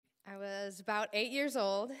I was about 8 years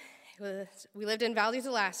old. We lived in Valdez,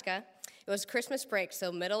 Alaska. It was Christmas break,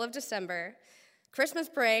 so middle of December. Christmas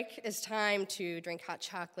break is time to drink hot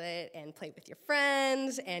chocolate and play with your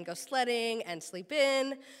friends and go sledding and sleep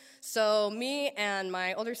in. So me and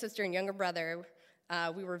my older sister and younger brother,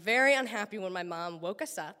 we were very unhappy when my mom woke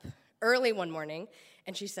us up early one morning,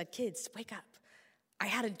 and she said, "Kids, wake up. I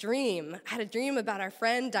had a dream. I had a dream about our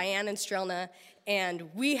friend Diane in Strelna,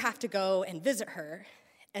 and we have to go and visit her."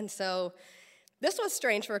 And so this was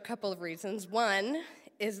strange for a couple of reasons. One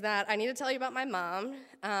is that I need to tell you about my mom.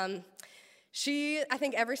 I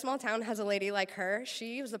think every small town has a lady like her.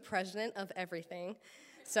 She was the president of everything.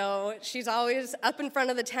 So she's always up in front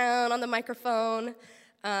of the town on the microphone,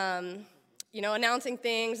 announcing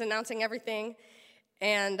things, announcing everything.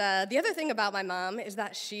 And the other thing about my mom is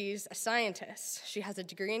that she's a scientist. She has a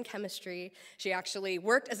degree in chemistry. She actually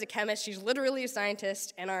worked as a chemist. She's literally a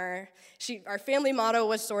scientist. And our family motto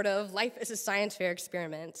was sort of, life is a science fair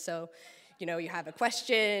experiment. So, you have a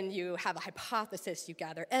question, you have a hypothesis, you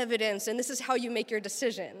gather evidence, and this is how you make your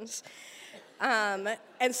decisions. And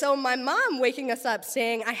so my mom waking us up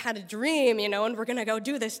saying, "I had a dream, and we're going to go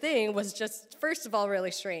do this thing," was just, first of all, really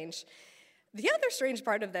strange. The other strange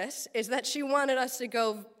part of this is that she wanted us to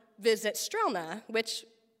go visit Strelna, which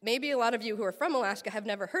maybe a lot of you who are from Alaska have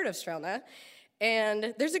never heard of Strelna.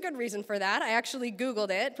 And there's a good reason for that. I actually Googled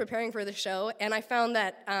it, preparing for the show, and I found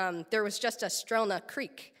that there was just a Strelna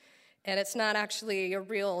Creek. And it's not actually a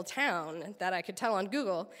real town that I could tell on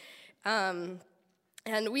Google.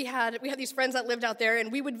 And we had these friends that lived out there,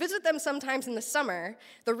 and we would visit them sometimes in the summer.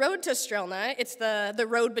 The road to Strelna, it's the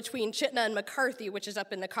road between Chittenden and McCarthy, which is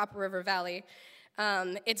up in the Copper River Valley.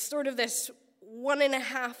 It's sort of this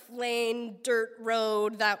 1.5-lane dirt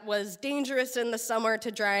road that was dangerous in the summer to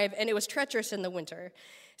drive, and it was treacherous in the winter.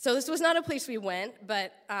 So this was not a place we went,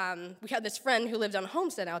 but we had this friend who lived on a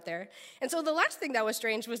homestead out there. And so the last thing that was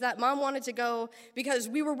strange was that Mom wanted to go because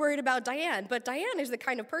we were worried about Diane. But Diane is the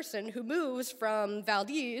kind of person who moves from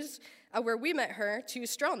Valdez, where we met her, to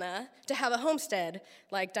Strelna to have a homestead.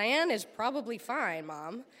 Like, Diane is probably fine,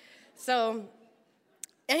 Mom. So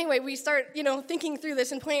anyway, we start, thinking through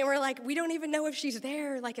this and planning. We're like, we don't even know if she's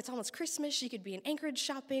there. Like, it's almost Christmas. She could be in Anchorage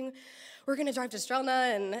shopping. We're going to drive to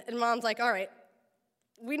Strelna. And Mom's like, all right,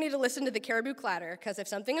 we need to listen to the Caribou Clatter, because if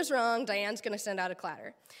something is wrong, Diane's going to send out a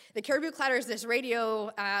clatter. The Caribou Clatter is this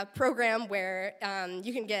radio program where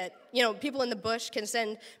you can get, people in the bush can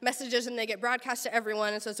send messages and they get broadcast to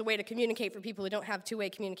everyone, and so it's a way to communicate for people who don't have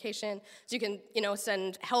two-way communication. So you can,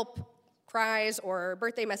 send help cries or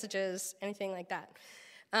birthday messages, anything like that.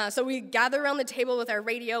 So we gather around the table with our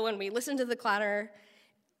radio and we listen to the clatter,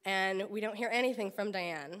 and we don't hear anything from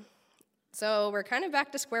Diane. So we're kind of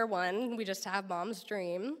back to square one. We just have Mom's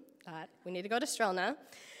dream that we need to go to Strelna.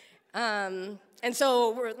 And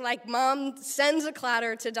so we're like, Mom sends a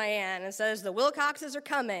clatter to Diane and says, "The Wilcoxes are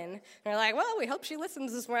coming." And we're like, well, we hope she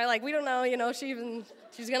listens this morning. Like, we don't know,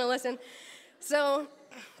 she's going to listen. So,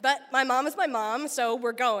 but my mom is my mom, so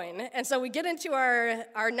we're going. And so we get into our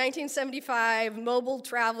 1975 Mobile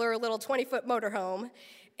Traveler little 20-foot motorhome,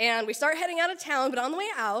 and we start heading out of town, but on the way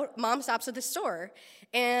out, Mom stops at the store.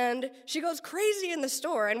 And she goes crazy in the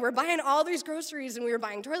store, and we're buying all these groceries, and we were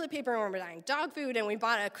buying toilet paper, and we were buying dog food, and we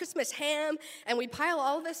bought a Christmas ham, and we pile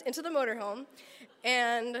all of this into the motorhome,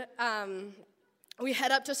 and we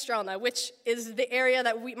head up to Strelna, which is the area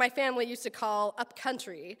that my family used to call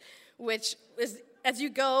upcountry, which is, as you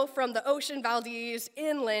go from the ocean Valdez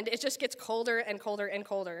inland, it just gets colder and colder and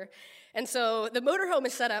colder. And so the motorhome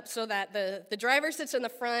is set up so that the driver sits in the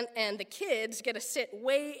front and the kids get to sit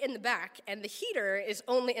way in the back, and the heater is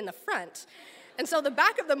only in the front. And so the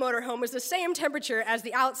back of the motorhome is the same temperature as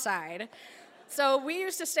the outside. So we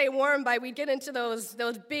used to stay warm we'd get into those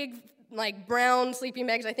big, like, brown sleeping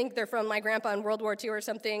bags. I think they're from my grandpa in World War II or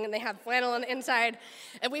something, and they have flannel on the inside.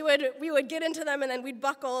 And we would get into them, and then we'd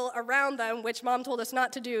buckle around them, which Mom told us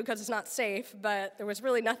not to do because it's not safe, but there was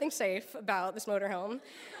really nothing safe about this motorhome.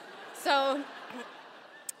 So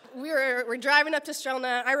we're driving up to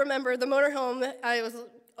Strelna. I remember the motorhome, it was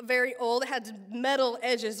very old. It had metal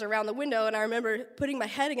edges around the window, and I remember putting my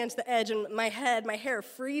head against the edge and my hair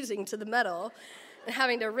freezing to the metal and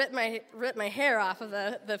having to rip my hair off of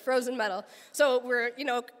the frozen metal. So we're,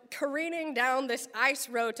 careening down this ice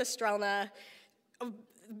road to Strelna.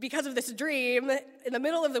 Because of this dream, in the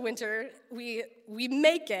middle of the winter, we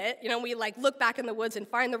make it. We look back in the woods and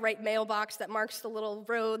find the right mailbox that marks the little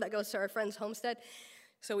road that goes to our friend's homestead.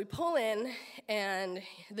 So we pull in, and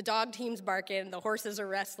the dog team's barking, the horses are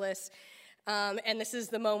restless, and this is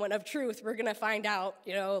the moment of truth. We're going to find out,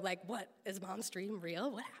 what, is Mom's dream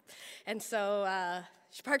real? What happened? And so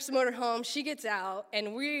she parks the motorhome, she gets out,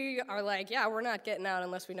 and we are like, yeah, we're not getting out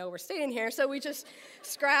unless we know we're staying here. So we just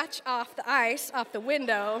scratch off the ice off the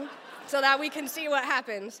window so that we can see what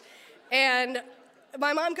happens. And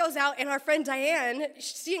my mom goes out, and our friend Diane,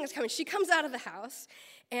 seeing us coming, she comes out of the house,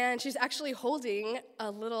 and she's actually holding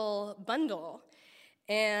a little bundle.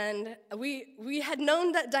 And we had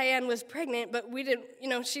known that Diane was pregnant, but we didn't,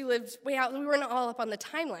 she lived way out. We weren't all up on the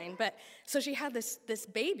timeline. But so she had this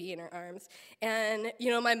baby in her arms. And,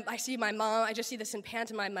 I see my mom, I just see this in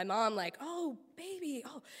pantomime, my mom like, oh, baby,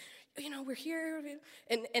 oh, we're here.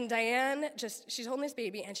 And Diane she's holding this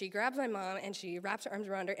baby, and she grabs my mom, and she wraps her arms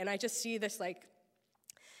around her. And I just see this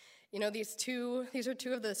these are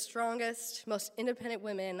two of the strongest, most independent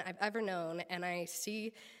women I've ever known, and I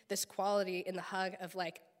see this quality in the hug of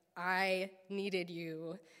I needed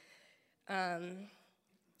you. And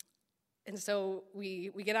so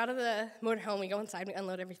we get out of the motorhome, we go inside, we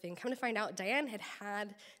unload everything. Come to find out, Diane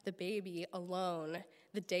had the baby alone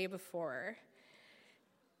the day before.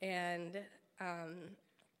 And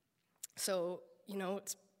so,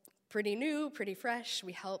 it's pretty new, pretty fresh.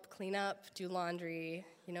 We help clean up, do laundry,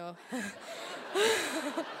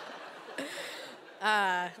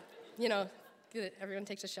 everyone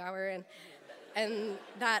takes a shower. And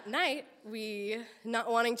that night, we, not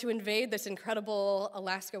wanting to invade this incredible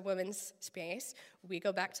Alaska women's space, we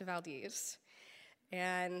go back to Valdez.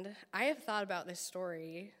 And I have thought about this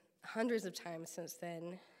story hundreds of times since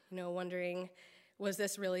then, wondering, was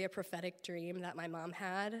this really a prophetic dream that my mom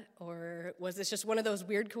had? Or was this just one of those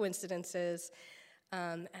weird coincidences?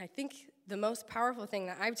 And I think the most powerful thing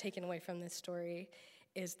that I've taken away from this story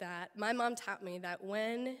is that my mom taught me that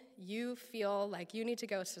when you feel like you need to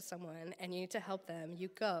go to someone and you need to help them, you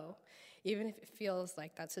go, even if it feels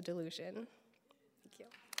like that's a delusion.